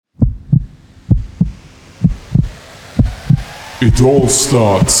It all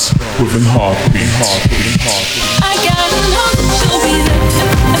starts with a heartbeat. I got no to be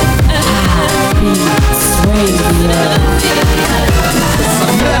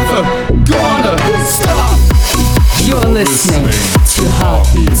I'm never gonna stop. You're listening to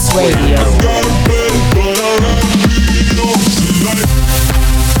Heartbeats Radio.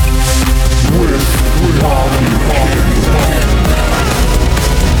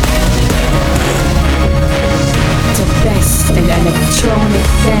 The best in electronic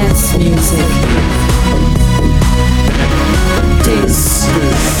dance music. This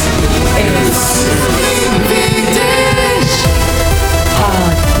is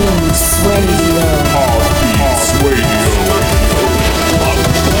Heartbeats Radio.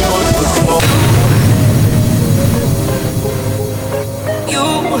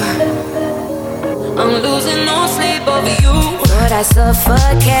 I'm losing no sleep over you. But I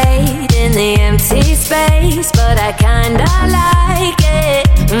suffocate in the empty space, but I kinda like it.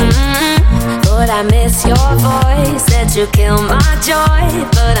 But I miss your voice, that you kill my joy,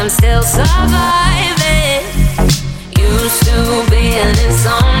 but I'm still surviving. Used to be an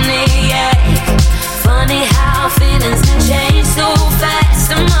insomniac. Funny how feelings can change so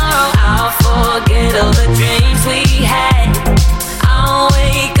fast. Tomorrow I'll forget all the dreams we had. I'll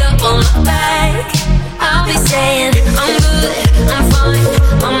wake up on my back. I'll be saying I'm good, I'm fine.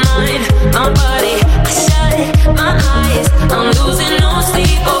 My mind, my body, I shut my eyes. I'm losing no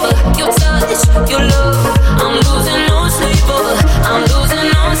sleep over your touch, your love. I'm losing no sleep over. I'm losing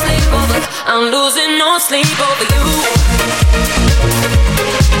no sleep over. I'm losing no sleep over you.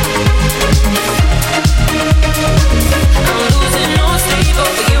 I'm losing no sleep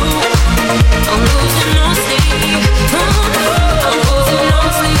over you. I'm losing no sleep. I'm losing no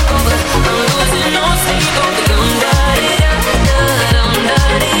sleep over. I'm losing no sleep over you.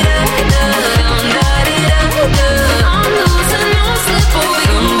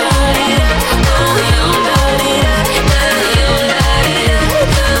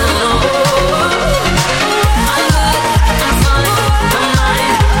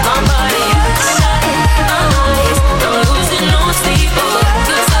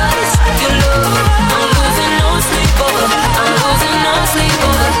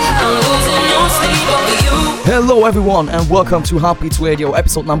 I'm losing no sleep over you. Hello everyone and welcome to Heartbeats Radio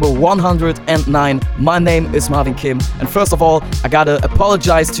episode number 109. My name is Marvin Kim, and first of all I gotta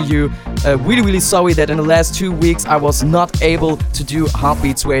apologize to you. Really sorry that in the last 2 weeks I was not able to do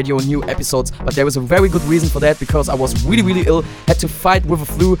Heartbeats Radio new episodes, but there was a very good reason for that, because I was really ill, had to fight with a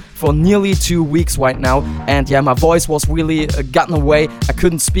flu for nearly 2 weeks right now, and yeah, my voice was really gotten away. I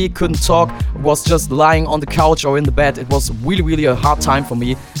couldn't speak, couldn't talk, was just lying on the couch or in the bed. It was really a hard time for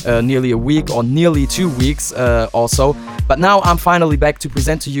me, nearly a week or nearly 2 weeks also. But now I'm finally back to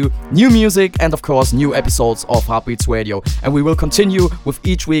present to you new music and of course new episodes of Heartbeats Radio, and we will continue with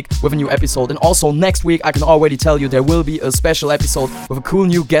each week with a new episode. And also next week I can already tell you there will be a special episode with a cool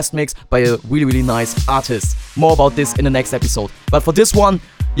new guest mix by a really nice artist. More about this in the next episode. But for this one,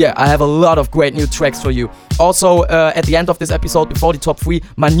 yeah, I have a lot of great new tracks for you. Also, at the end of this episode, before the top 3,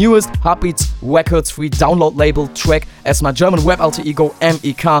 my newest Heartbeats Records free download label track as my German web alter ego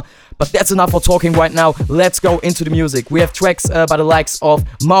MEK. But that's enough for talking right now. Let's go into the music. We have tracks by the likes of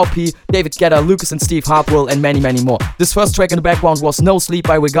Maupi, David Guetta, Lucas and Steve Hartwell, and many more. This first track in the background was No Sleep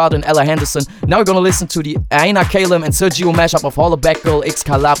by Regard and Ella Henderson. Now we're gonna listen to the Aina Kalem and Sergio mashup of Hollaback Girl X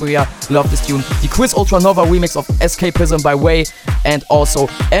Calabria. Love this tune. The Quiz Ultranova remix of Escapism by Way, and also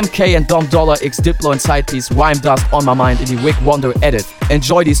MK and Dom Dollar X Diplo and side piece Rhyme Dust on My Mind in the Rick Wonder edit.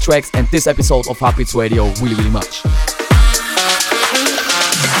 Enjoy these tracks and this episode of Heartbeats Radio really much.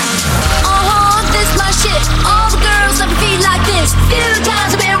 All the girls love to feel like this. Few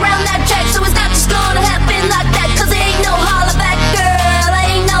times I've been around that track, so it's not just gonna happen like that. Cause there ain't no hollaback girl,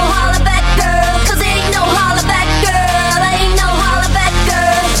 ain't no hollaback girl. Cause there ain't no hollaback girl, ain't no hollaback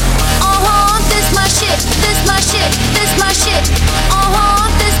girl. This my shit, this my shit, this my shit.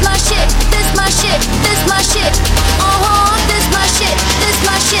 This my shit, this my shit, this my shit. This my shit, this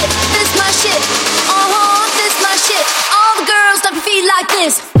my shit, this my shit. This my shit. All the girls love to feel like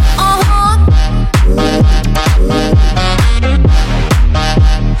this.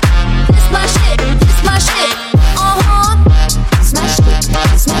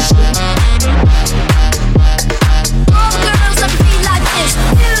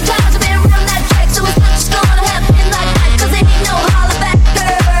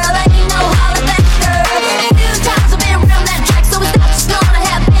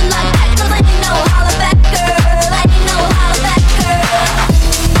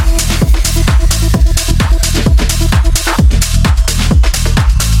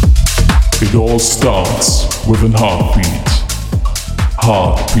 It all starts with a heartbeat.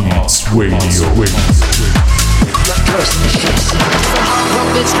 Heartbeats Radio.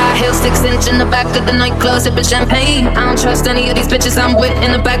 Bitch, high heels, 6-inch in the back of the nightclub, sipping champagne. I don't trust any of these bitches I'm with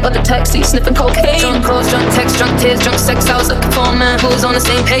in the back of the taxi, sniffing cocaine. Drunk calls, drunk texts, drunk tears, drunk sex. I was looking for a man who's on the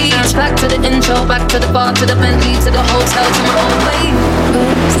same page. Back to the intro, back to the bar, to the Bentley, to the hotel, to my own way.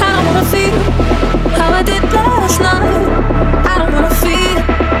 'Cause I don't wanna feel how I did last night. I don't wanna feel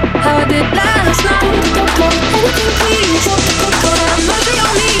how I did last night. Anything please, put a mercy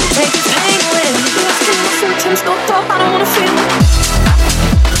on me, take this pain away. Symptoms, no thought, I don't wanna feel it.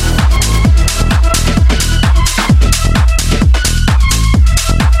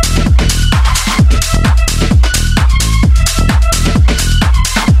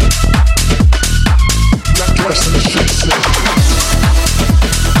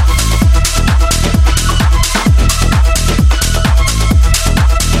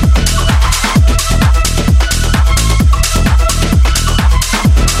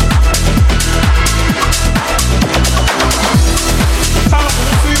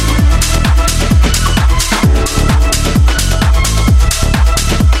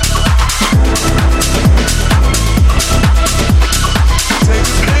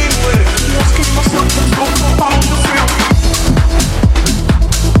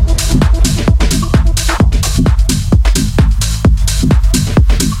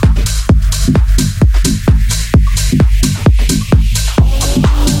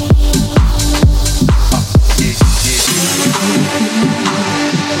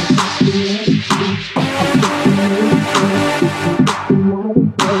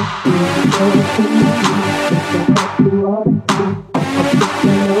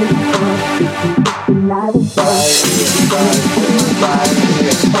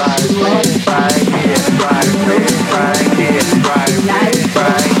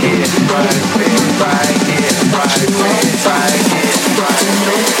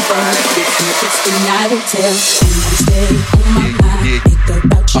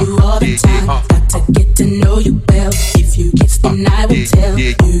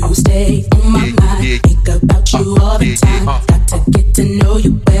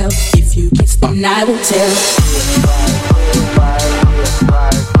 I will tell.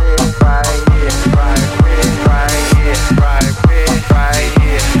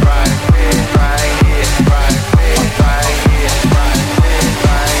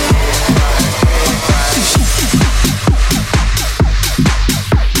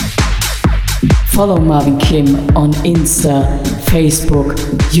 Follow Marvin Kim on Insta, Facebook,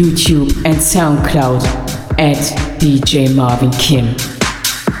 YouTube and SoundCloud at DJ Marvin Kim.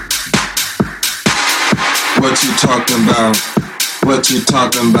 What you talking about? What you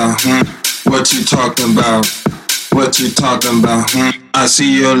talking about? What you talking about? What you talking about? I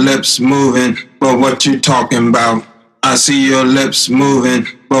see your lips moving, but what you talking about? I see your lips moving,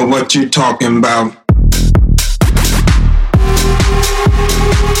 but what you talking about?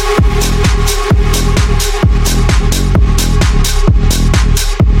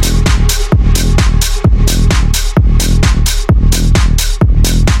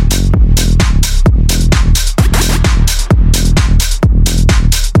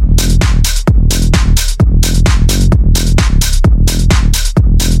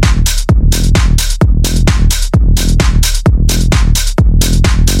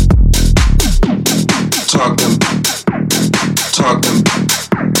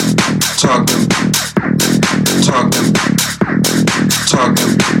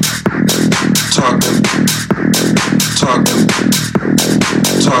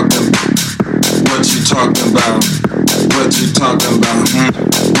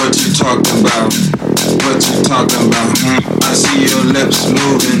 I see your lips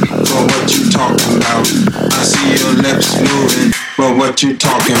moving, but what you talking about? I see your lips moving, but what you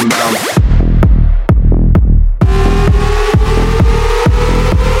talking about?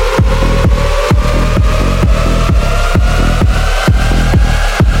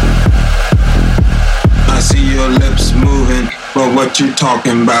 I see your lips moving, but what you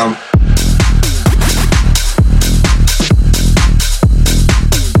talking about?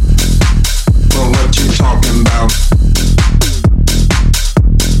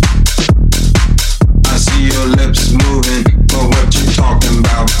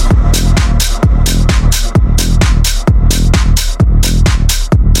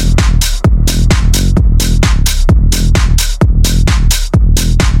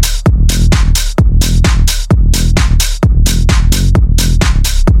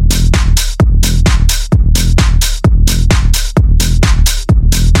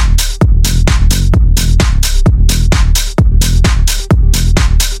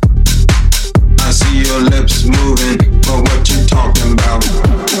 Lips moving, but what you talking about?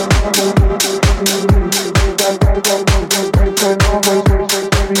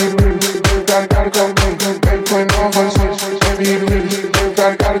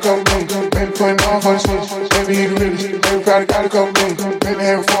 Everybody gotta go boom. Baby putting on for the switch. Baby he the realest. Everybody gotta go boom. Baby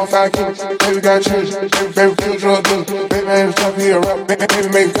having 4 or 5 kids. Baby got church. Baby kill drug dealers. Baby ain't tough here rap. Baby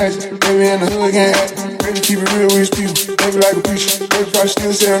make class. Baby in the hood getting active. Baby keep it real with his people. Baby like a preacher. Baby probably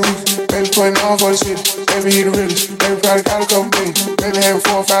still sell roof. Baby putting on for the city. Baby he the realest. Everybody gotta go boom. Baby having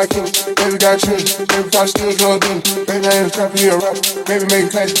 4 or 5 kids. Baby got church. Baby probably still drug dealers. Baby ain't tough here rap. Baby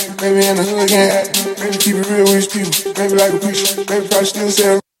make class. Baby in the hood getting active. Baby keep it real with his people. Baby like a preacher. Baby probably still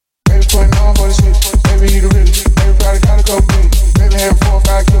sell roof. Baby putting on for the city. Baby he the realest. Everybody gotta go boom. Baby having 4 or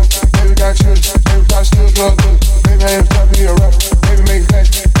 5 kids. Baby got church. Baby probably still drug dealers. Baby ain't tough here rap. Baby make class.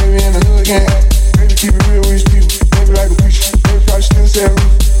 Baby in the hood getting active. Baby keep it real with his people. Baby like a preacher. Baby probably still sell roof.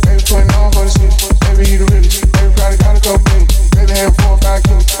 Baby putting on for the city. Baby he the realest. Everybody gotta go boom. Baby having 4 or 5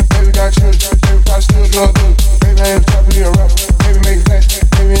 kids. Baby got church. Baby probably still drug dealers. Baby ain't tough here rap. Baby make class.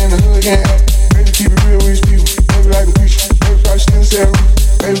 Baby in the hood getting active.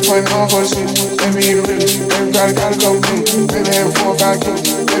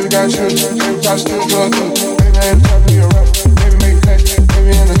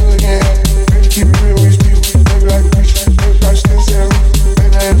 Baby keep it real with his people. Baby like a preacher. Baby probably still sell roof.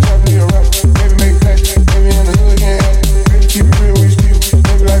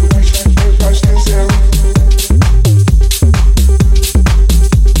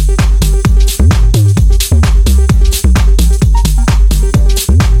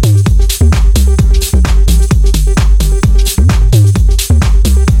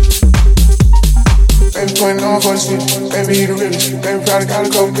 Baby putting on for the city. Baby he the realest. Everybody gotta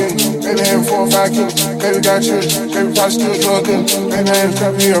go boom. Baby having 4 or 5 kids. Baby got church. Baby probably still drug dealers. Baby ain't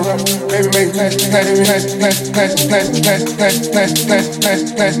tough here rap. Baby make class. Baby in the hood getting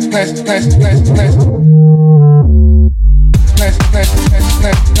active. Baby keep it real with his people. Baby like a preacher. Baby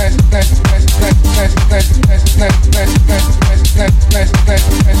probably still sell roof.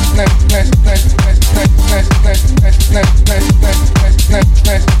 Baby ain't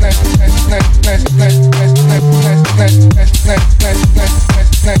tough here rap. Baby make class. Baby in the hood getting active. Baby keep it real with his people. Baby like a preacher. Baby probably still sell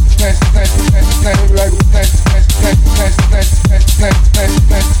roof. Putting on for the city, baby he the realest. Baby probably gotta go boom. Baby having 4 or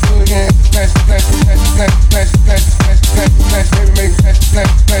 5 kids. Baby got church. Baby probably still drug dealers. Baby ain't tough here rap. Baby make class,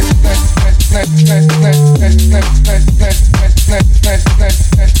 class, class, class, class, class, class, class,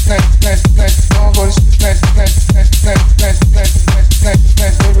 class, class, class, class,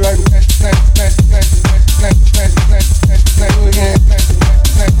 class, class, class, class.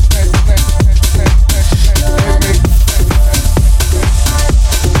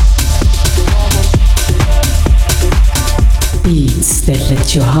 Beats that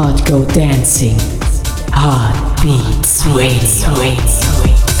let your heart go dancing. Heartbeats waiting.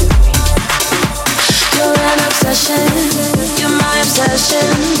 You're an obsession, you're my obsession.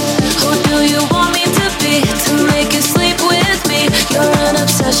 Who do you want me to be to make you sleep with me? You're an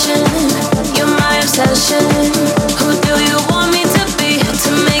obsession, you're my obsession. Who do you want me to be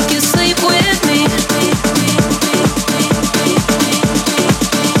to make you sleep with me?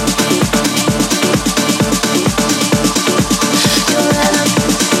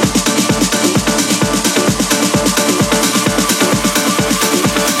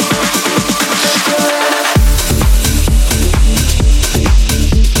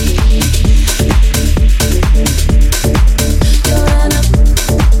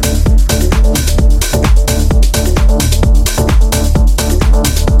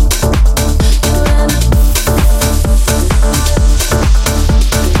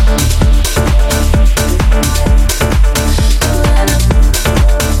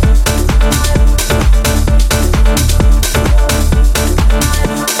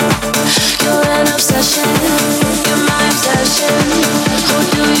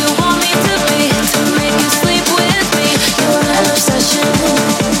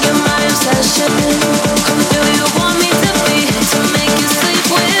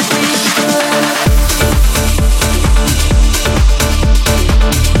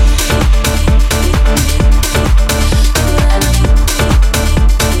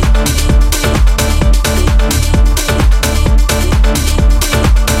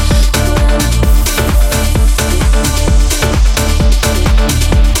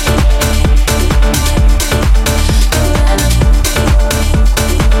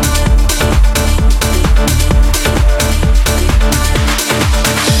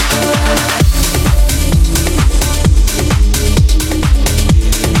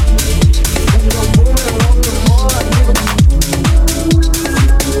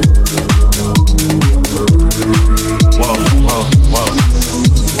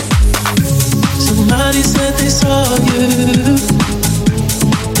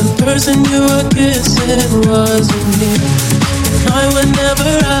 whenever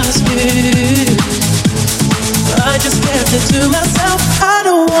I speak. I just kept it to myself. I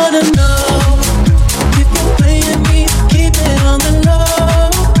don't wanna know if you're playing me, keep it on the low.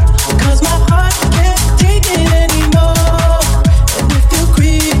 'Cause my heart can't take it anymore. And if you're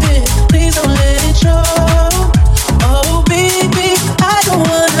creeping, please don't let it show. Oh baby, I don't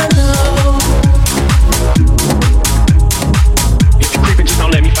wanna know. If you're creeping, just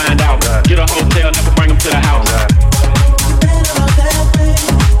don't let me find out. Get a hotel, never bring them to the house.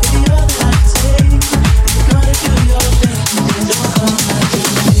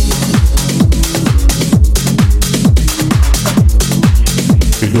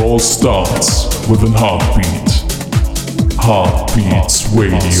 It all starts with an heartbeat. Heartbeats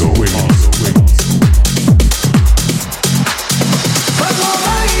Radio.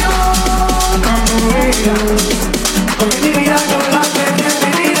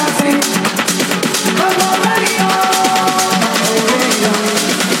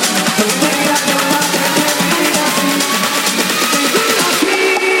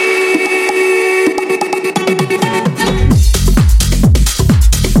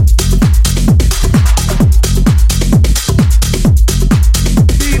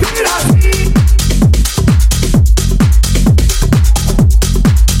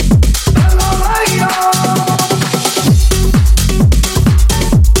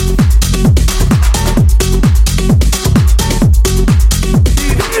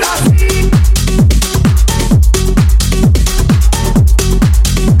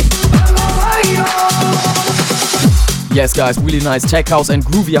 Yes guys, really nice tech house and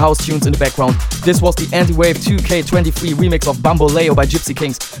groovy house tunes in the background. This was the Anti-Wave 2K23 remix of Bamboleo by Gypsy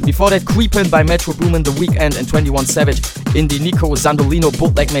Kings. Before that, Creepin' by Metro Boomin, The Weeknd and 21 Savage in the Nico Zandolino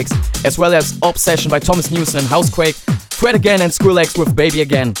bootleg mix, as well as Obsession by Thomas Newson and Housequake, Fred Again and Skrillex with Baby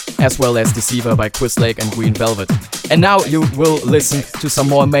Again, as well as Deceiver by Chris Lake and Green Velvet. And now you will listen to some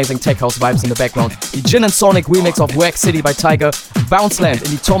more amazing tech house vibes in the background. The Gin and Sonic remix of Wax City by Tiger, Bounceland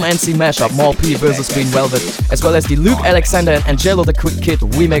in the Tom NC mashup, More P vs Green Velvet, as well as the Luke Alexander and Angelo the Quick Kid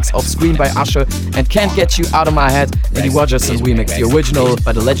remix of Scream by Usher, and Can't Get You Out of My Head in the Rogerson remix, the original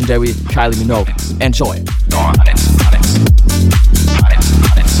by the legendary Kylie Minogue. Enjoy.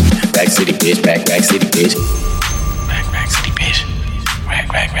 Rack City bitch, rack city bitch. Rack city bitch.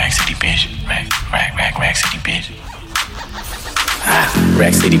 Rack city bitch. Rack city bitch.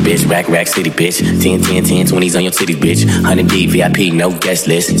 Rack City bitch, rack city bitch. 10, 20s on your titties, bitch. 100 D, VIP, no guest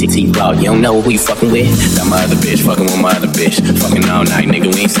list. T-Ball, you don't know who you fucking with. Got my other bitch, fucking with my other bitch. Fucking all night,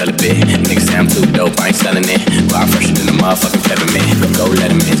 nigga, we ain't sell a bit. Niggas say I'm too dope, I ain't selling it. Bar fresher than a motherfucking peppermint. Go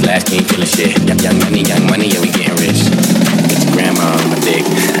let him in, his last king killing shit. Young money, yeah, we getting rich. Get your grandma on my dick.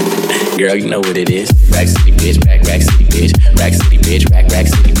 Girl, you know what it is. Rack City bitch, rack city bitch. Rack City bitch, rack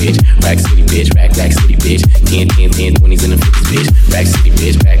city bitch. Rack City bitch, rack city bitch. 10, 20s in the 50s, bitch. Rack City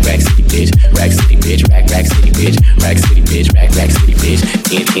bitch, rack city bitch. Rack City bitch, rack city bitch. Rack City bitch, rack city bitch.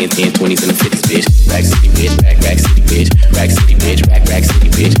 10, 20s in the 50s, bitch. Rack City bitch, rack city bitch. Rack City bitch, rack city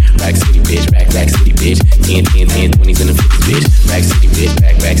bitch. Rack City bitch, rack city bitch. 10, 20s in the 50s, bitch. Rack City bitch,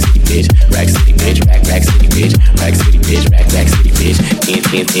 rack city bitch. Rack City bitch, rack city bitch. Rack City bitch, rack city bitch.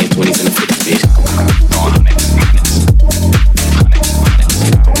 10, 20s in the 50s, bitch.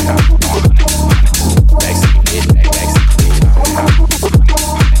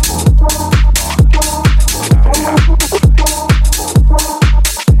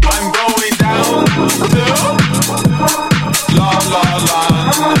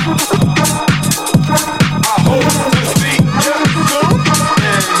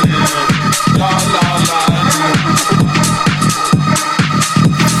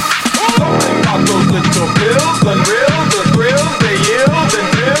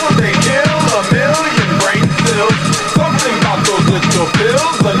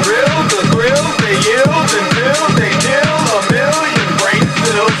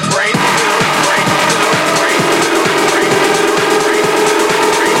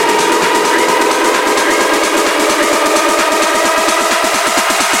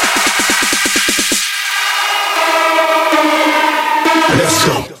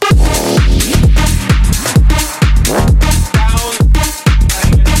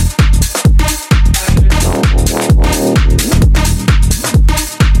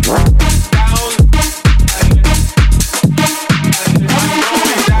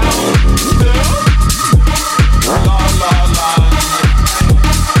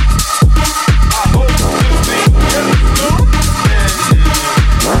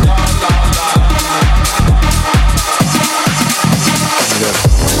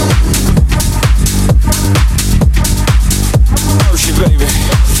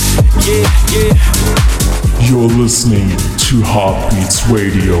 to Heartbeats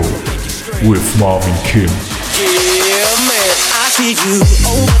Radio with Marvin Kim. Yeah, man, I see you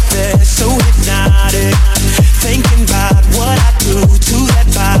over there, so hypnotic. Thinking about what I do to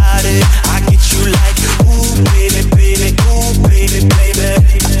that body. I get you like, ooh, baby, baby, ooh, baby, baby.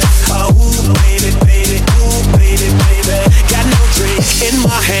 Oh, ooh, baby, baby, ooh, baby, baby. Got no drink in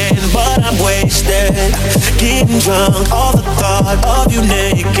my hand, but I'm wasted. Getting drunk, all the thought of you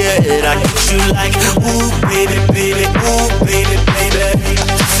naked. I get you like, ooh, baby, baby, ooh, baby, baby.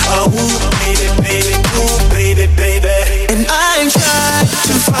 Oh, ooh, baby, baby, ooh, baby, baby. And I ain't tried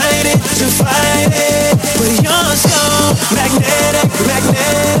to fight it, but you're so magnetic,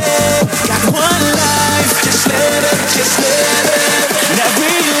 magnetic. Got one life, just let it. Now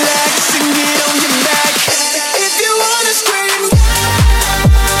relax and get on your back. If you wanna scream, let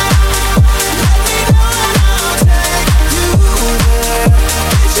me know and I'll take you there.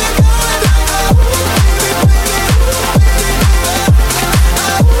 If you're going out, baby,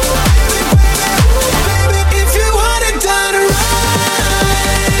 baby, if you want it done right,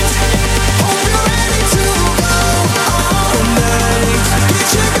 hope you're ready to go all night. Get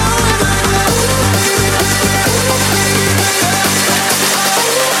you going like that, baby,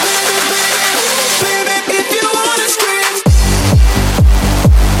 if you wanna scream.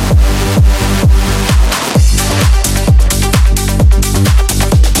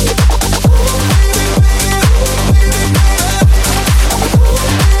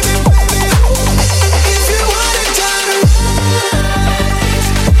 If you want it done right, hope you're ready to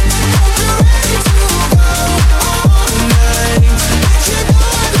go all night. Get you going like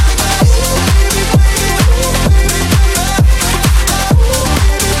that,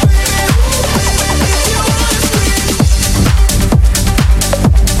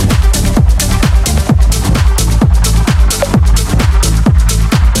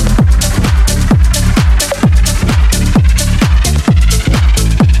 baby, if you wanna scream.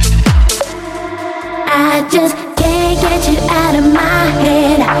 I just can't get you out of my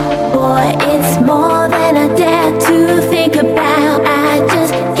head. Boy, it's more than I dare to think about. I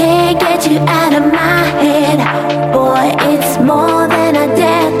just can't get you out of my head. Boy, it's more than I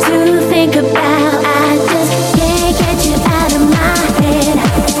dare to think about. I just can't get you out of my head.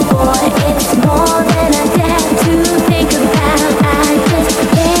 Boy, it's more than I dare to think about. I just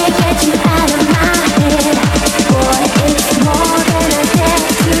can't get you out of my head. Boy, it's more than I dare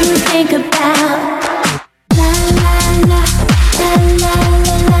to think about. La la la, la la la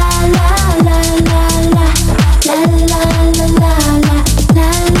la la la la, la la la la la, la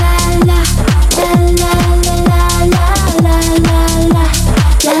la la, la la la la la la,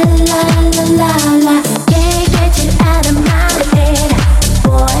 la la la la. Can't get you out of my head.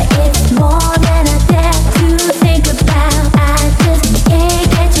 Boy, it's more than I dare to think about. I just can't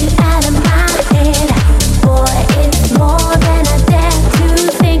get you out of my head. Boy, it's more than I dare to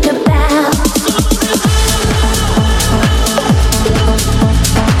think about.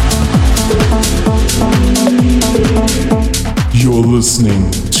 You're listening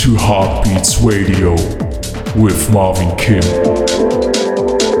to Heartbeats Radio with Marvin Kim.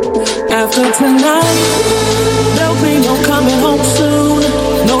 After tonight, there'll be no coming home soon.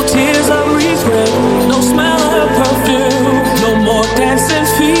 No tears of regret, no smell of her perfume. No more dancing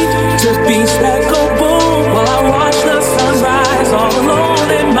feet, just beats that go boom. While I watch the sunrise all alone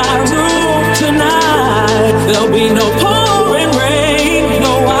in my room. Tonight, there'll be no pouring rain,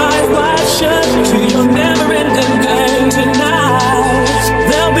 no eyes wide shut to your never-ending game. Tonight,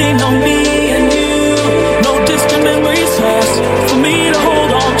 there'll be no me and you, no distant memories left for me to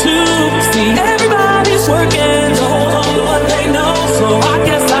hold on to. See, everybody's working to hold on to what they know. So I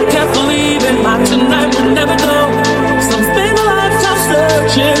guess I kept believing my tonight would never go. Some spend a lifetime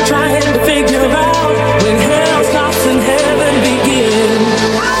searching, trying to figure out when hell stops and heaven begins.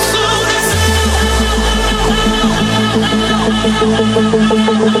 How soon is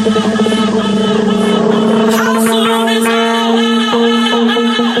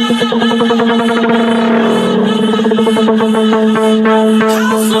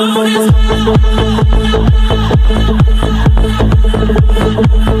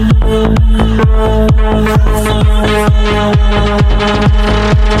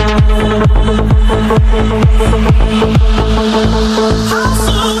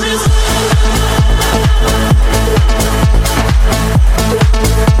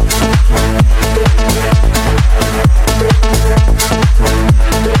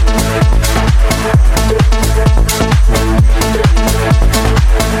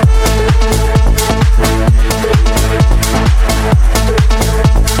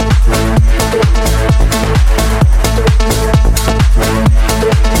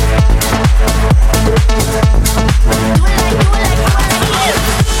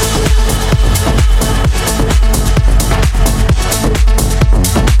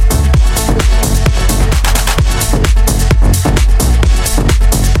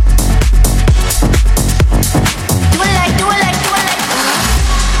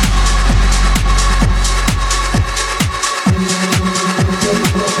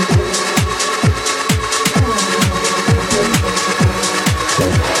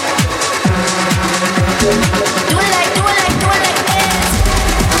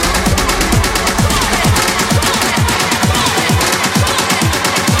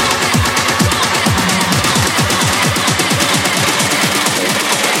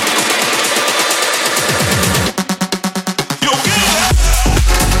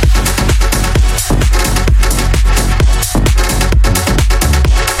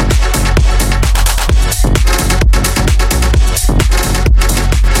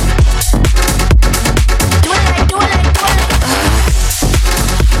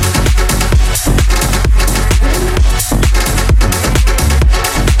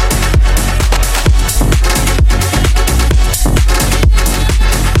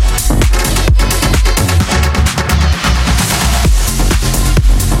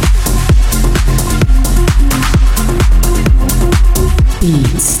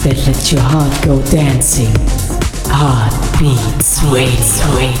let your heart go dancing. Heartbeats Radio.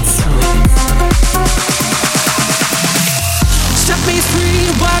 Set me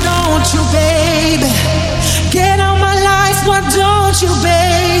free, why don't you, baby? Get out my life, why don't you,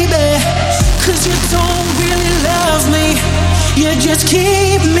 baby? 'Cause you don't really love me, you just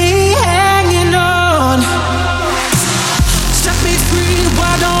keep me hanging on. Set me free,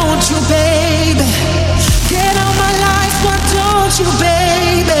 why don't you, baby? Get out my life, why don't you,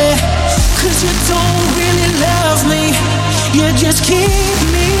 baby? 'Cause you don't really love me, you just keep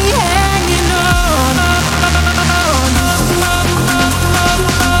me hanging on.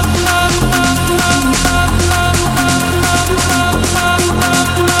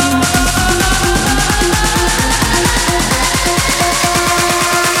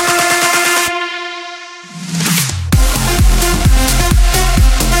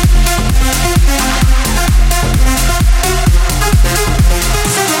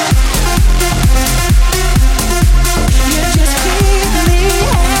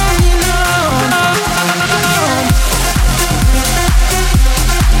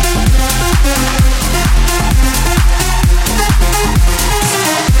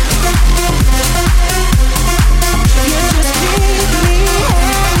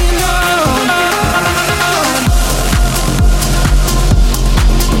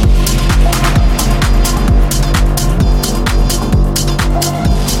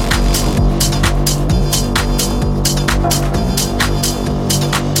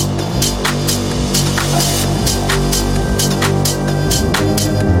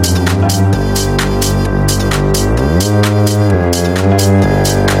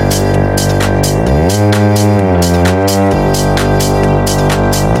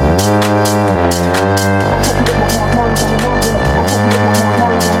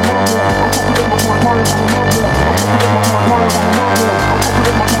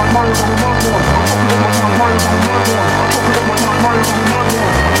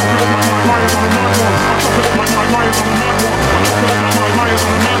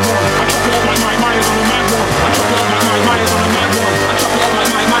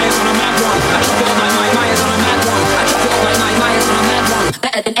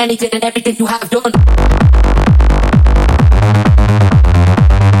 Anything and everything you have done.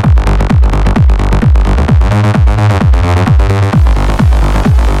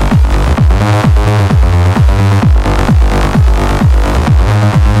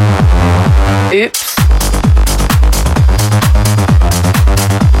 Oops.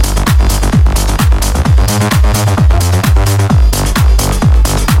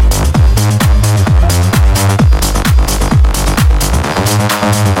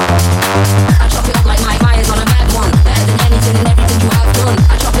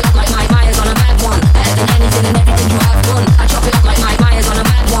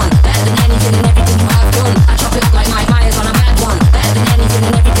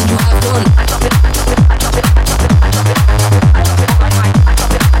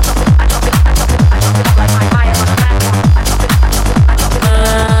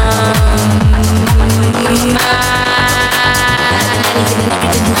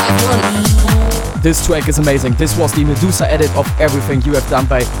 This track is amazing. This was the Medusa edit of Everything You Have Done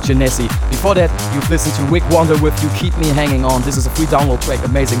by Genesi. Before that, you've listened to Rick Wonder with You Keep Me Hanging On. This is a free download track,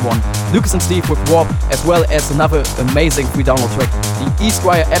 amazing one. Lucas and Steve with Warp, as well as another amazing free download track, the East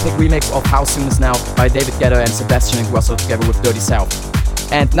Wire epic remix of How Soon Is Now by David Guetta and Sebastian Ingrosso together with Dirty South.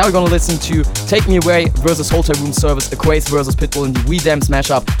 And now we're gonna listen to Take Me Away versus Hotel Room Service, Aquace versus Pitbull in the We Dams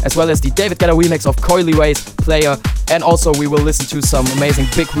mashup, as well as the David Guetta remix of Coily Ray's Player. And also we will listen to some amazing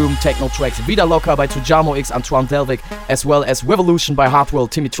big room techno tracks, Vida Loca by Tujamo X Antoine Delvig, as well as Revolution by Hardwell,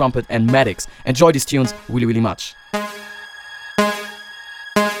 Timmy Trumpet and Maddox. Enjoy these tunes really, really much.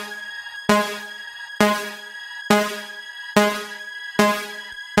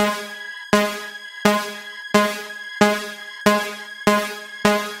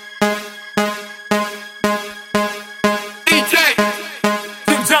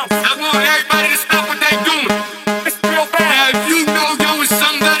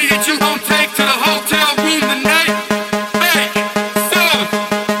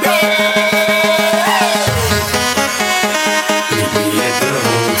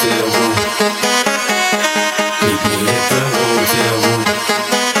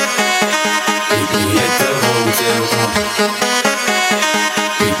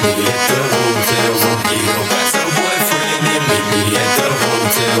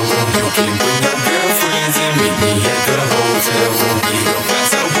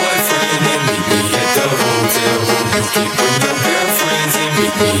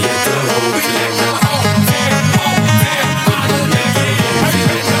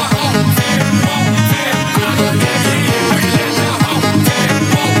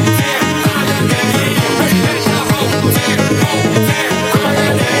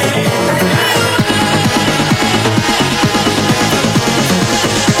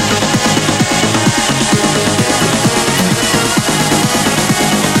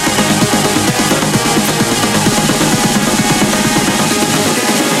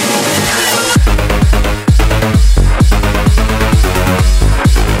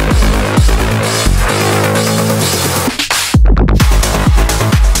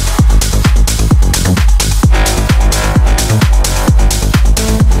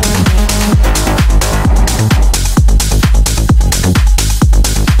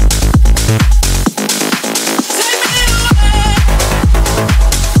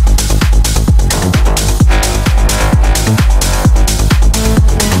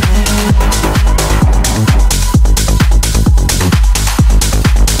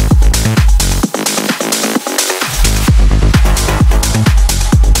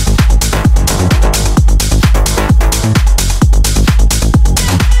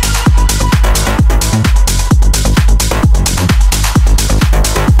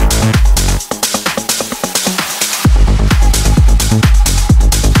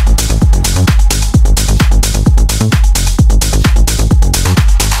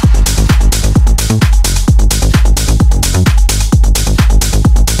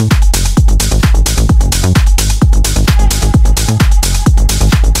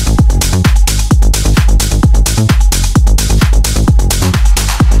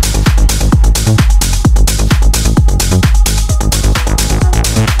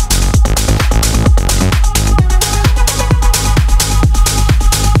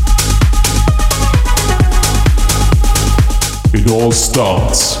 all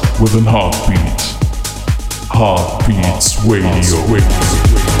starts with an heartbeat. Heartbeats Radio.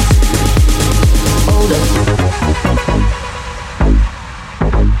 Hold up.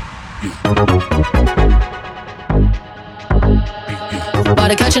 About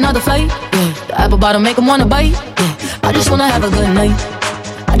to catch another flight, yeah. The apple bottom make 'em wanna bite, yeah. I just wanna have a good night.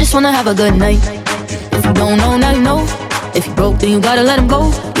 I just wanna have a good night. If you don't know, now you know. If you broke, then you gotta let him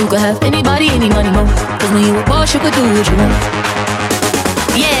go. You could have anybody, any money, mo. Cause when you a boss, you could do what you want.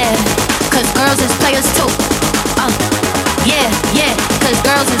 Yeah, cause girls is players too. Yeah, cause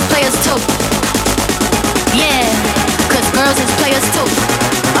girls is players too. Yeah, cause girls is players too.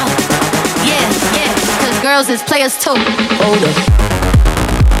 Yeah, cause girls is players too. Hold up.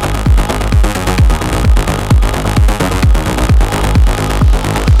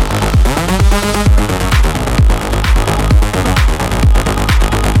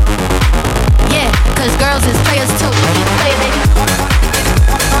 Girls is players too. Play it, baby.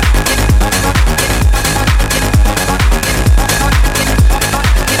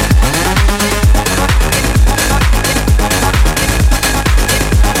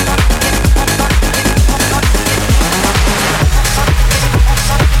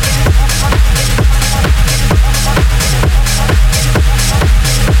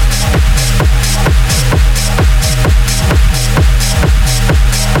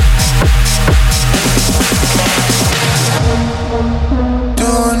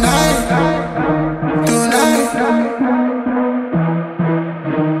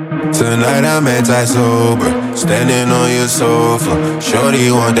 Tonight I'm anti-sober, standing on your sofa.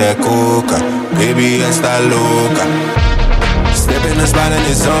 Shorty want that coca, baby esta loca. Step in the spot in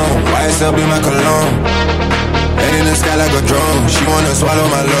the zone, YSL be my cologne. Head in the sky like a drone, she wanna swallow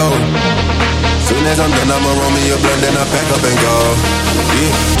my load. Soon as I'm done, I'ma roll me a blunt, then I pack up and go.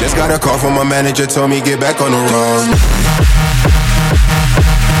 Yeah, just got a call from my manager, told me get back on the road.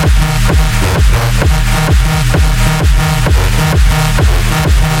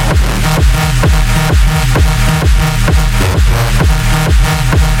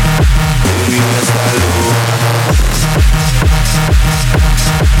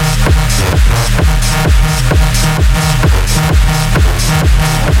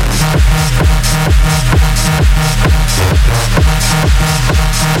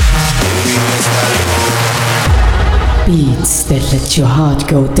 Beats that let your heart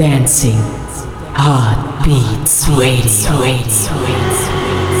go dancing. Heartbeats Radio.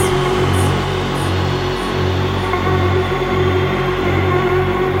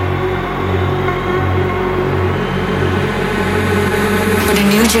 For the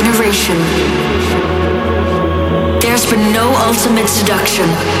new generation, there's been no ultimate seduction.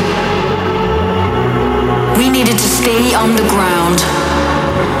 We needed to stay on the ground.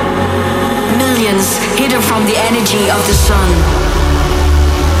 Millions hidden from the energy of the sun.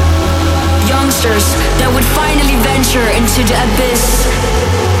 Youngsters that would finally venture into the abyss,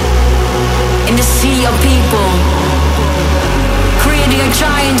 in the sea of people, creating a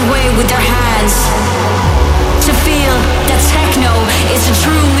giant wave with their hands, to feel that techno is the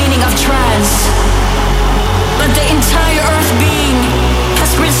true meaning of trance. But the entire earth being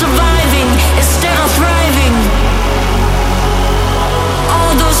has been surviving instead of thriving.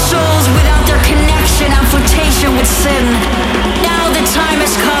 All those souls without their connection and flotation with sin. Now the time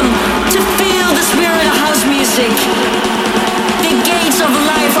has come to feel the spirit of house music. The gates of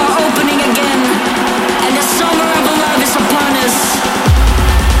life are opening again, and the summer of love is upon us.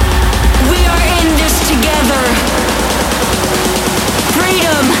 We are in this together.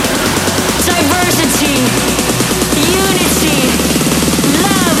 Freedom, diversity, unity,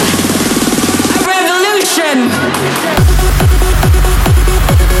 love, a revolution.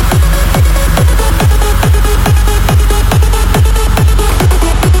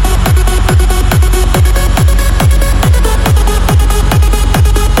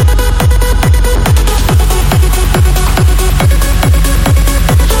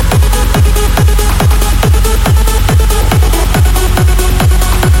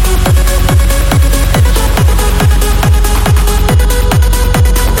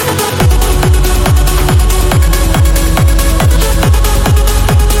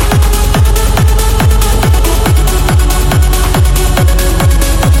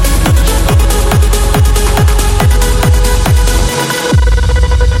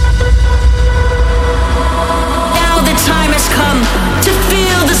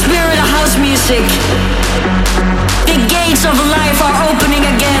 The gates of life are opening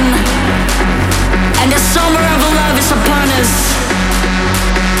again, and the summer of love is upon us.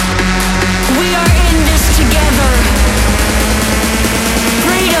 We are in this together.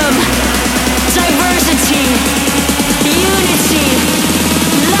 Freedom, diversity, unity.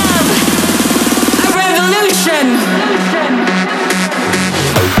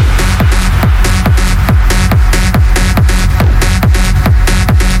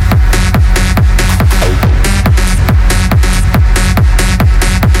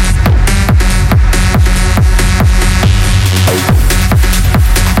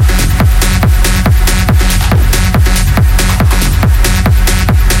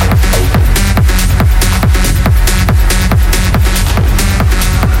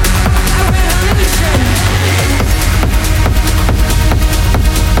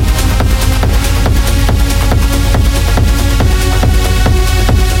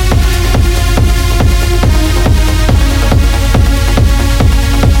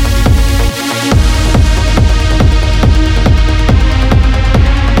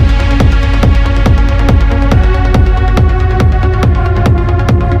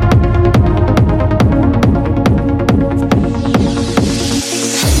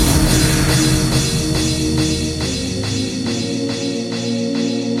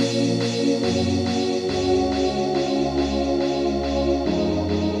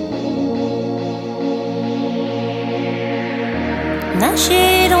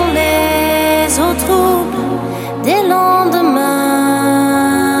 dans les eaux troubles des lendemains.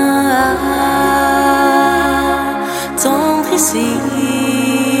 Tendre ici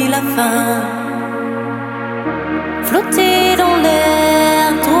la fin, flotter dans l'air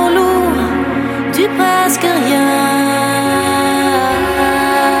trop lourd du presque rien.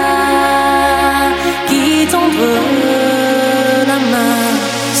 Qui tendre la main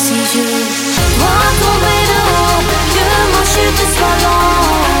si je dois tomber de haut, que ma chute soit lente.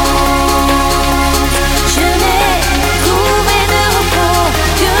 Je n'ai trouvé de repos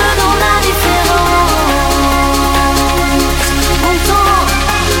que dans la différence. Pourtant,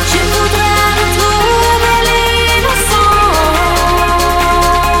 je voudrais retrouver l'innocence.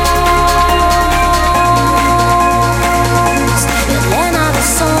 Et rien n'a de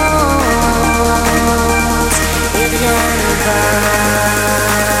sens, et rien ne va.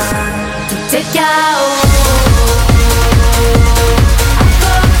 Tout est chaos.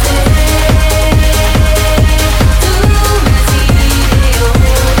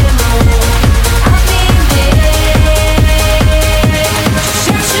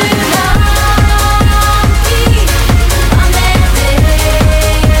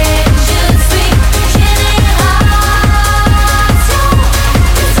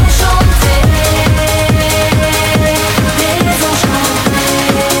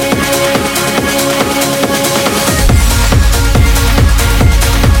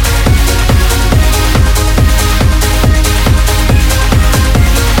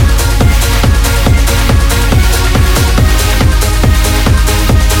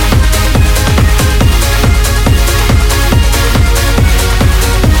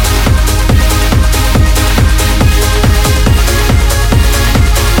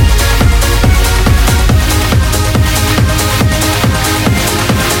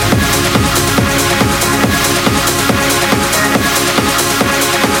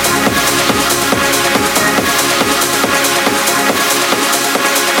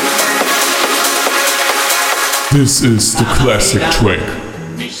 This is the classic track.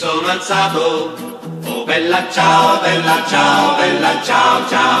 Mi sono alzato, oh bella ciao, bella ciao, bella ciao,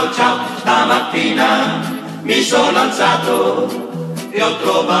 ciao, ciao. Stamattina mi sono alzato e ho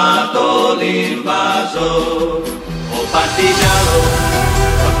trovato l'invaso. Oh partigiano,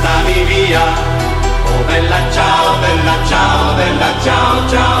 portami via. Oh bella ciao, bella ciao, bella ciao,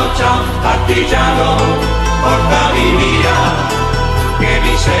 ciao, ciao. Partigiano, portami via, che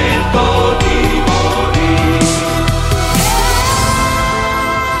mi sento di morire.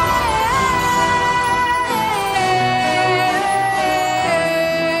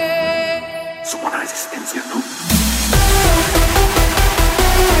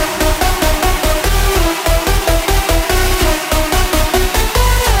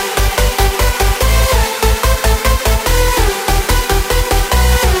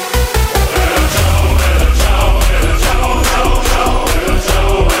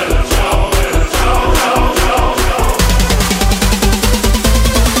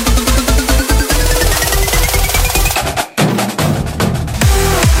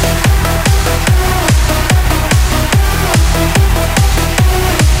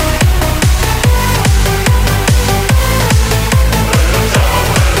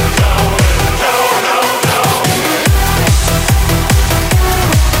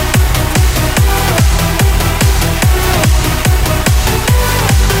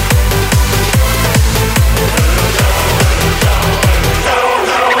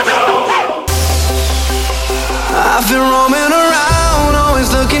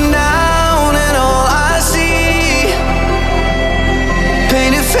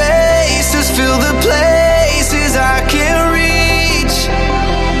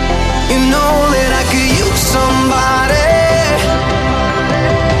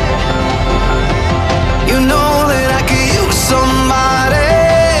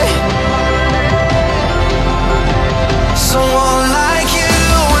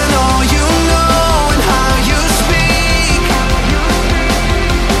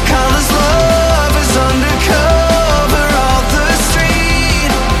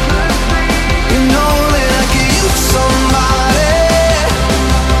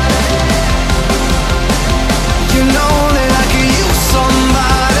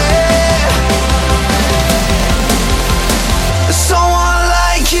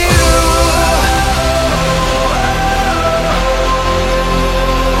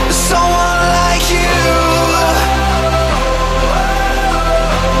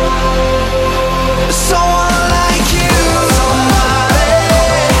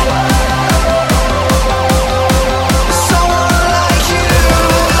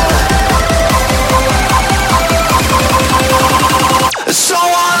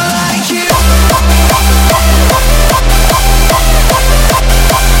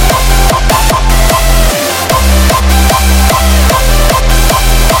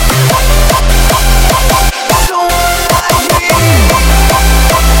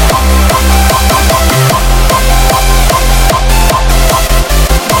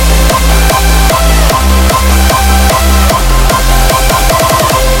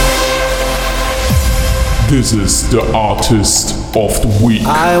 is the artist of the week.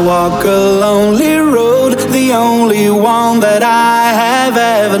 I walk a lonely road, the only one that I have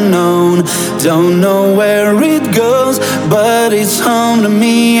ever known. Don't know where it goes, but it's home to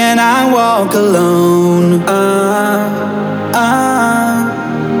me, and I walk alone.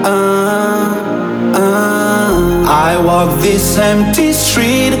 I walk this empty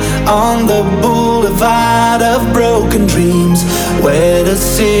street on the boulevard of broken dreams, where the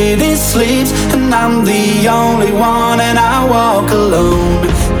city sleeps and I'm the only one, and I walk alone.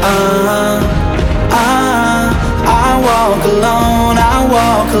 I walk alone, I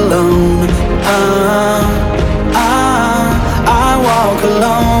walk alone. I walk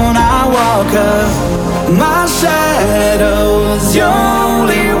alone, I walk my shadow's the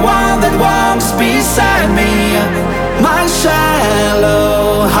only one that walks beside me. My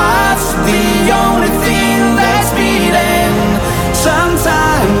shallow heart's the only thing that's beating.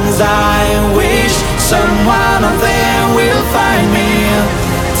 Sometimes I wish someone out there will find me.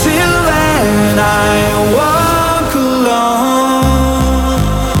 Till then I walk alone.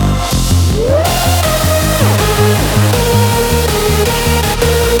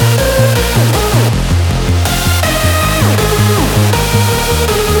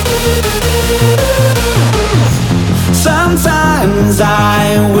 Sometimes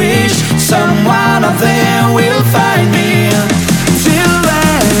I wish someone out there will find me. Till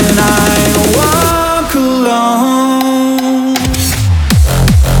then I walk alone.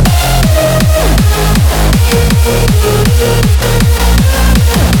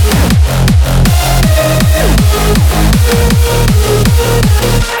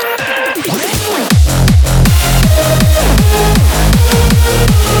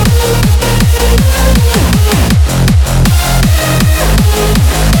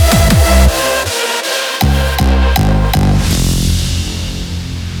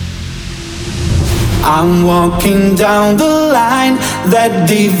 I'm walking down the line that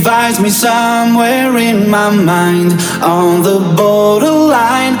divides me somewhere in my mind, on the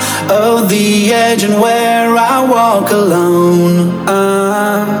borderline of the edge and where I walk alone.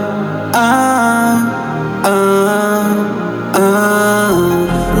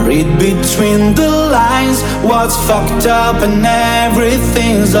 Read between the lines what's fucked up and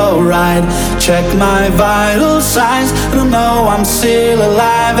everything's alright. Check my vital signs and I know I'm still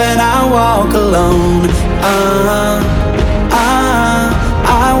alive, and I walk alone.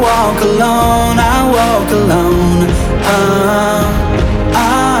 I walk alone, I walk alone.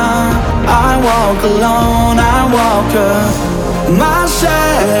 I walk alone, I walk my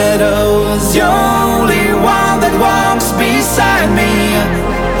shadow's the only one that walks beside me.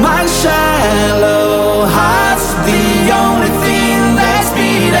 My shallow heart's the only thing that's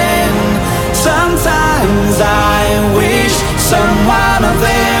beating. Sometimes I wish someone out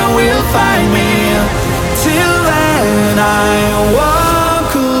there will find me. Till then I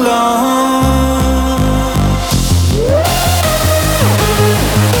walk alone.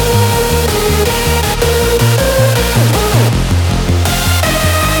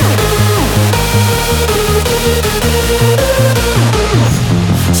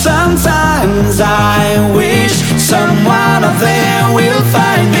 Sometimes I wish someone out there will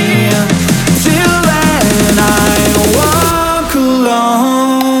find me. Till then I walk alone.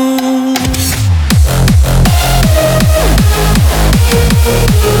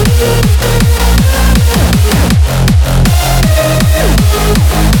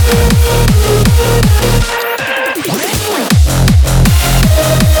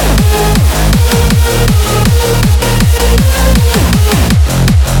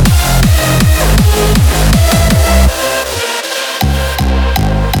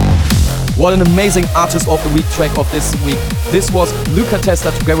 What an amazing Artist of the Week track of this week. This was Luca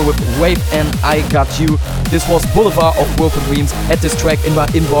Testa together with Wave and I Got You. This was Boulevard of Broken Dreams. Add this track in my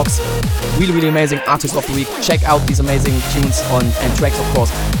inbox. Really, really amazing Artist of the Week. Check out these amazing tunes and tracks, of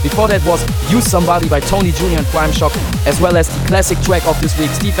course. Before that was Use Somebody by Tony Jr. and Prime Shock, as well as the classic track of this week,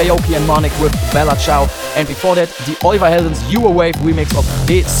 Steve Aoki and Monik with Bella Ciao. And before that, the Oliver Heldens Eurowave remix of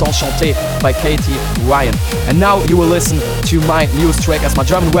Et Sans Chanter by Katie Ryan. And now you will listen to my newest track as my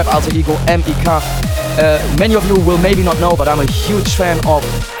German web alter ego, MEK. Many of you will maybe not know, but I'm a huge fan of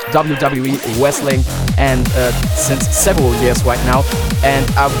WWE wrestling and since several years right now, and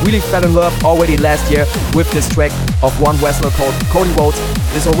I really fell in love already last year with this track of one wrestler called Cody Rhodes.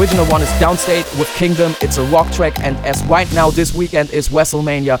 This original one is Downstate with Kingdom. It's a rock track, and as right now this weekend is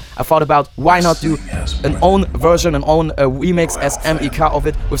WrestleMania, I thought about why not do an own version, an own remix as MEK of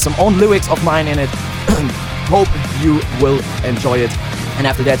it with some own lyrics of mine in it. Hope you will enjoy it, and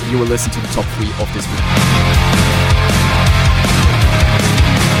after that you will listen to the top 3 of this week.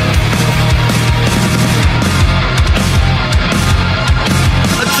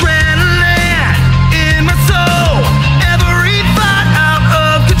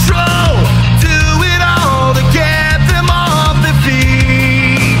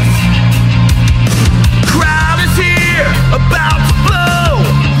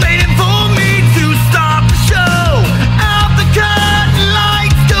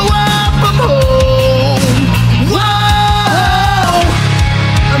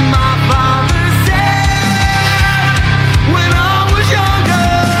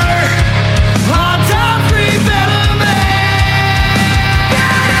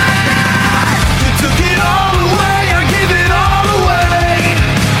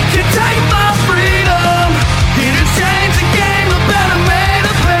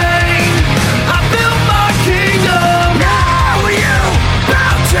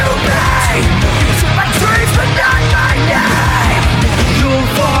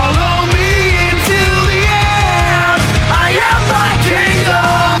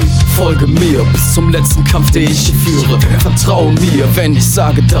 Folge mir bis zum letzten Kampf, den ich hier führe. Vertraue mir, wenn ich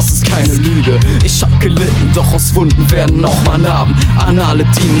sage, das ist keine Lüge. Ich hab gelitten, doch aus Wunden werden auch mal Narben. An alle,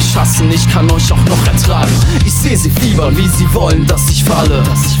 die mich hassen, ich kann euch auch noch ertragen. Ich seh sie fiebern, wie sie wollen, dass ich falle.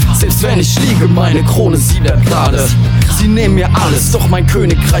 Selbst wenn ich liege, meine Krone, sie bleibt gerade. Sie nehmen mir alles, doch mein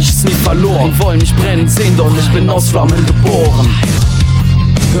Königreich ist nie verloren. Wollen mich brennen sehen, doch ich bin aus Flammen geboren.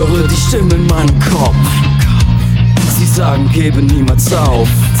 Höre die Stimme in meinem Kopf. Sie sagen, gebe niemals auf.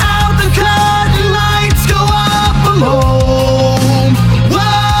 Out the curtain, lights go up, I'm home. Whoa.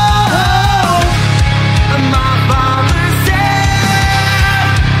 And my father said,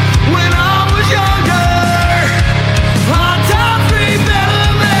 when I was younger, our top three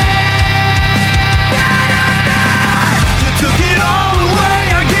better men. You took it all away,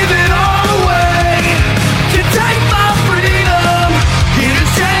 I give it all away. You take my freedom, in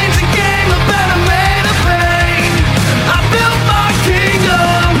exchange the game, a better man of pain. I built my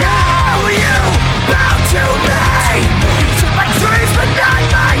kingdom. Now you bow to me. To my dreams, but not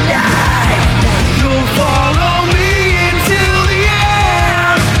my name. You'll follow me until the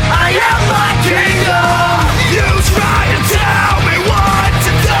end. I am my kingdom. You try to tell me what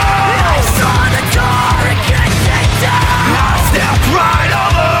to do. I saw the door and kicked it down. I stepped right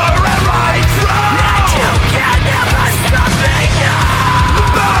over and right through. And you can never stop me now.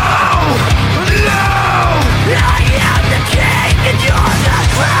 No, I am the king and you're the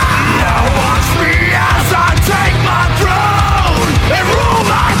crown. Now watch me as I take my throne and rule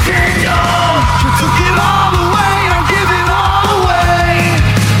my kingdom. You took it all away, I give it all away.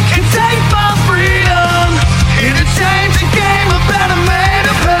 And take my freedom. In exchange, you gave a better man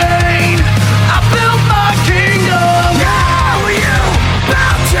of pain. I built my kingdom. Now you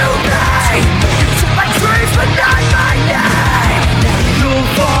bow to me. You took my dreams, but not my name. You'll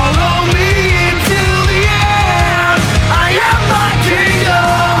follow me until the end. I am my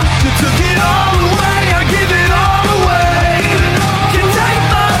kingdom. You took it all away, I give it all away. You take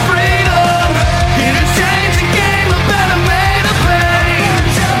my freedom. In exchange, you gave a better man of pain.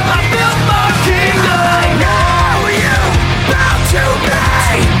 I built my kingdom. Now you bow to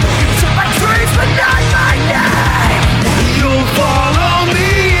me. You took my dreams, but not my name. You'll follow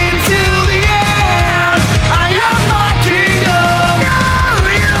me until the end. I am my kingdom. Now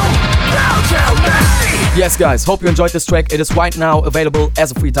you bow to me. Yes, guys, hope you enjoyed this track. It is right now available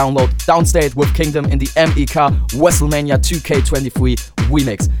as a free download. Downstate with Kingdom in the MEK WrestleMania 2K23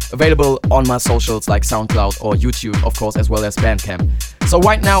 remix. Available on my socials like SoundCloud or YouTube, of course, as well as Bandcamp. So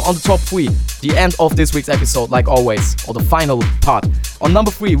right now on the top 3, the end of this week's episode, like always, or the final part. On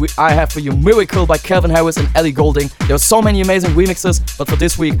number 3, I have for you Miracle by Calvin Harris and Ellie Goulding. There are so many amazing remixes, but for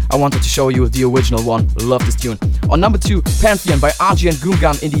this week, I wanted to show you the original one. Love this tune. On number 2, Pantheon by RG and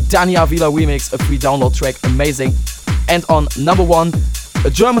Goomgan in the Dani Avila remix, a free download track, amazing. And on number 1, a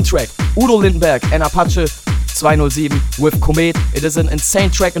German track, Udo Lindenberg and Apache 207 with Komet. It is an insane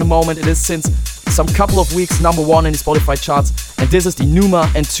track in the moment. It is since some couple of weeks number 1 in the Spotify charts, and this is the Numa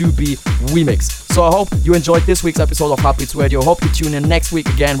and 2B remix. So I hope you enjoyed this week's episode of Heartbeats Radio. Hope you tune in next week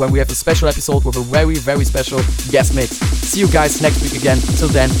again when we have a special episode with a very, very special guest mix. See you guys next week again. Till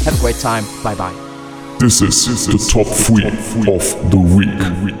then, have a great time. Bye bye. This is the top 3 of the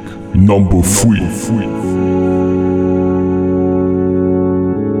week. Number 3.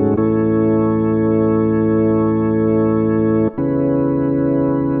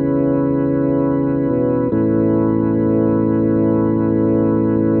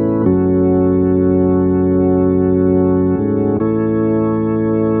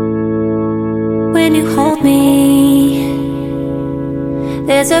 When you hold me,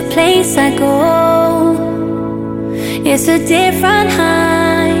 there's a place I go. It's a different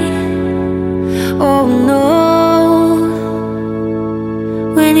high. Oh no.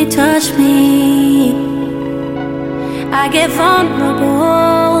 When you touch me, I get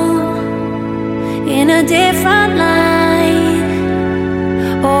vulnerable in a different light.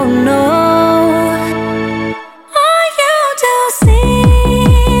 Oh no.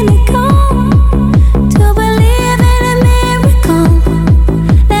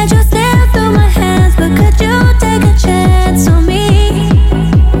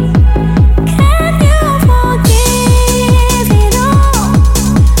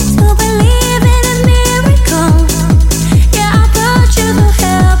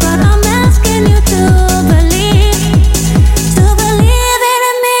 Believe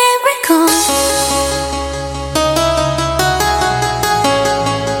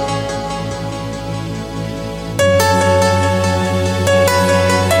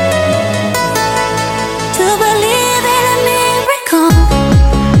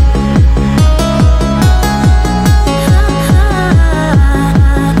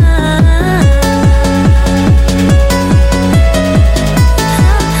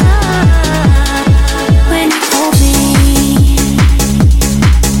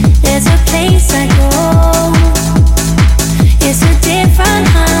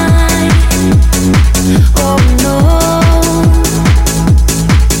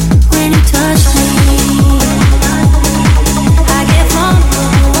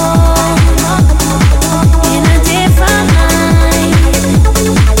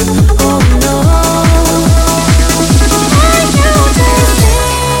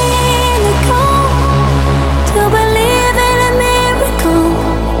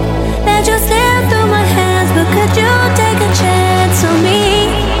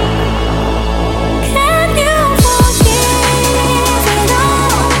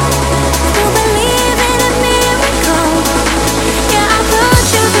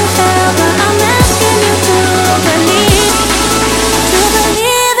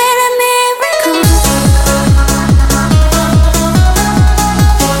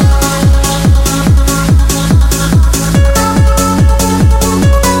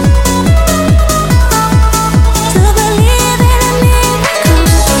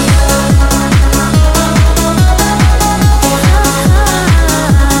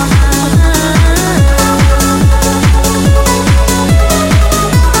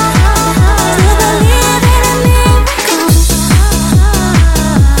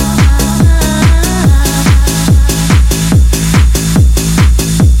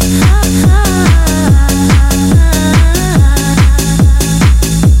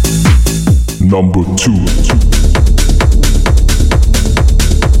number 2.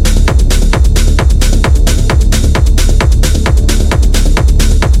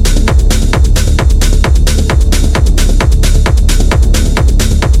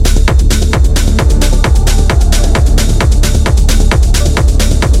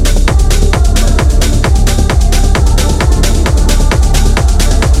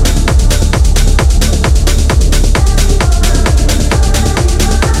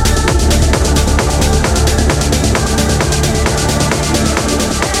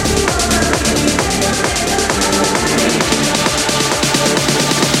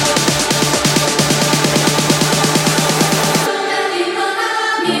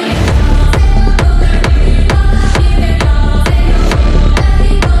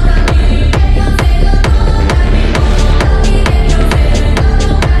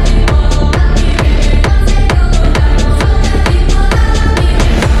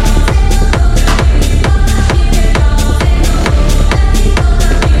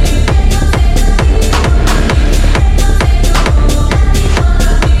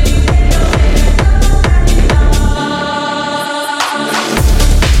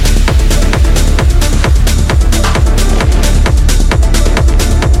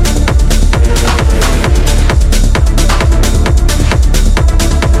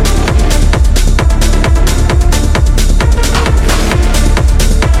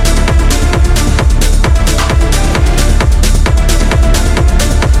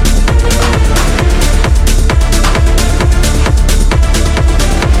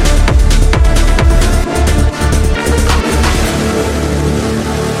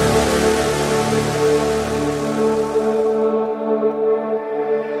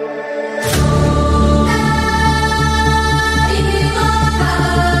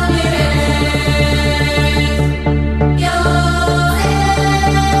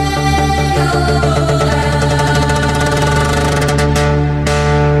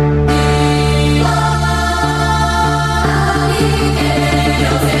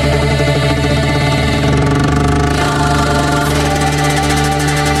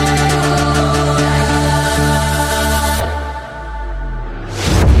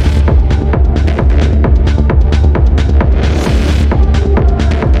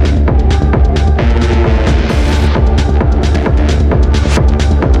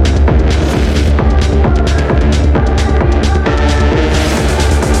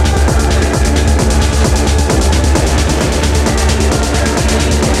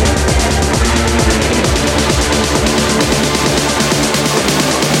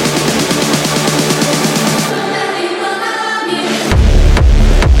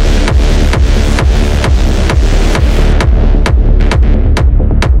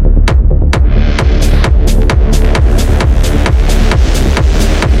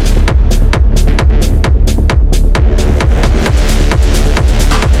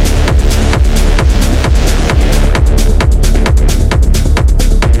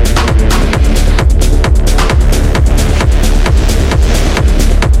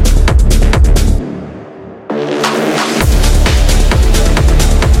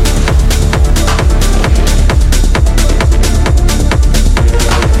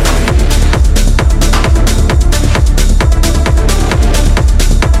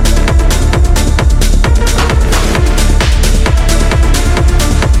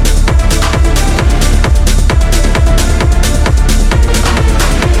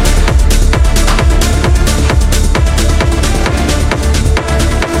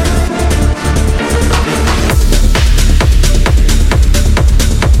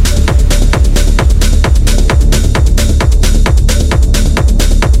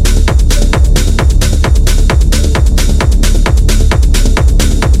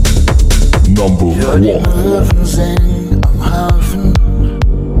 Möwen singen am Hafen,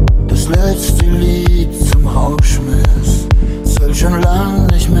 das letzte Lied zum Rauschmiss. Zähl schon lang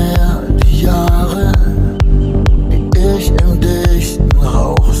nicht mehr die Jahre, die ich im dichten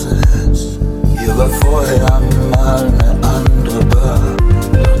Rauch sitz. Hier war vorher mal eine andere Bar,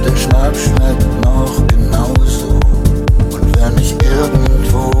 doch der Schnaps schmeckt noch genauso. Und wenn ich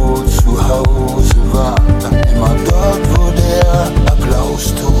irgendwo zu Hause war, dann immer dort, wo der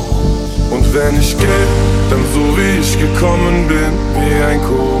Applaus tut. Und wenn ich geh, dann so wie ich gekommen bin, wie ein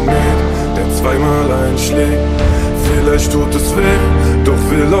Komet, der zweimal einschlägt. Vielleicht tut es weh, doch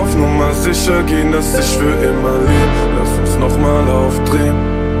will auf Nummer sicher gehen, dass ich für immer lebe. Lass uns nochmal aufdrehen.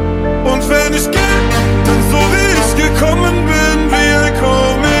 Und wenn ich geh, dann so wie ich gekommen bin, wie ein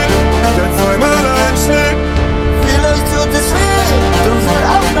Komet, der zweimal einschlägt. Vielleicht tut es weh, doch will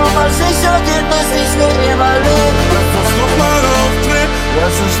auf Nummer sicher gehen, dass ich für immer lebe. Lass uns nochmal aufdrehen.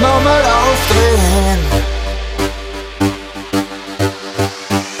 Lass uns nochmal aufdrehen.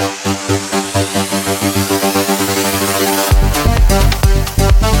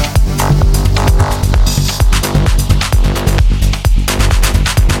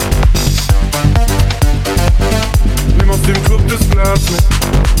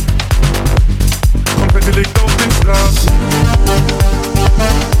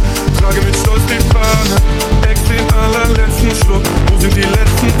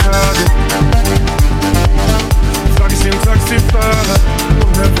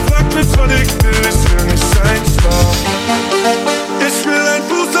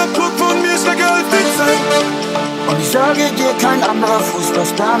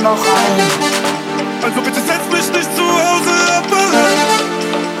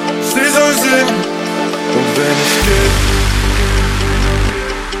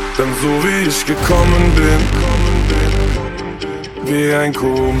 so wie ich gekommen bin, wie ein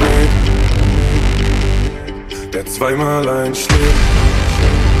Komet, der zweimal einschlägt.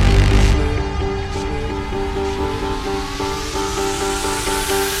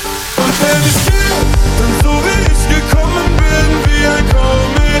 Und wenn ich gehe, dann so wie ich gekommen bin, wie ein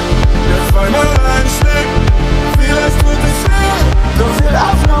Komet, der zweimal einschlägt. Vielleicht wird es weh, doch will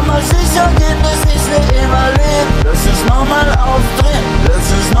auf Nummer sicher gehen, dass ich für immer lebe. Lass es nochmal aufdrehen, lass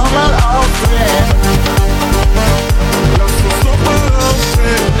es nochmal aufdrehen. Lass uns nochmal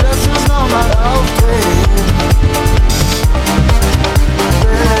aufdrehen, lass uns nochmal aufdrehen.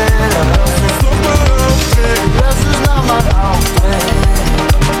 Lass uns nochmal aufdrehen, lass uns nochmal aufdrehen.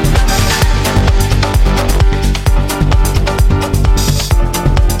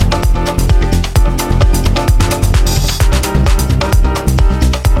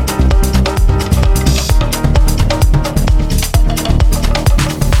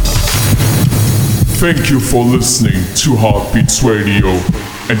 Thank you for listening to Heartbeats Radio.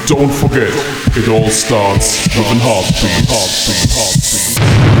 And don't forget, it all starts with a heartbeat.